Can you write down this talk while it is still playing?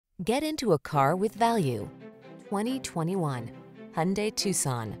Get into a car with value. 2021 Hyundai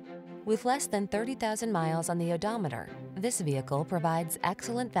Tucson. With less than 30,000 miles on the odometer, this vehicle provides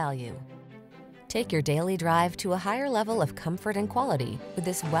excellent value. Take your daily drive to a higher level of comfort and quality with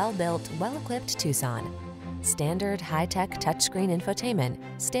this well-built, well-equipped Tucson. Standard high-tech touchscreen infotainment,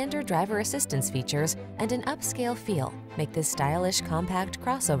 standard driver assistance features, and an upscale feel make this stylish compact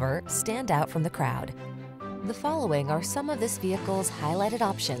crossover stand out from the crowd. The following are some of this vehicle's highlighted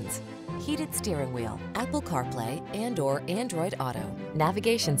options: heated steering wheel, Apple CarPlay and/or Android Auto,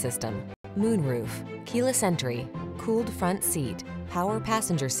 navigation system, moonroof, keyless entry, cooled front seat, power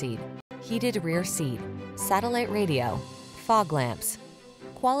passenger seat, heated rear seat, satellite radio, fog lamps.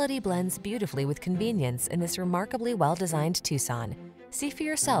 Quality blends beautifully with convenience in this remarkably well-designed Tucson. See for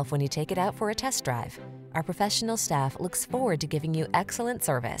yourself when you take it out for a test drive. Our professional staff looks forward to giving you excellent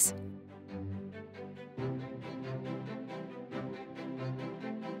service.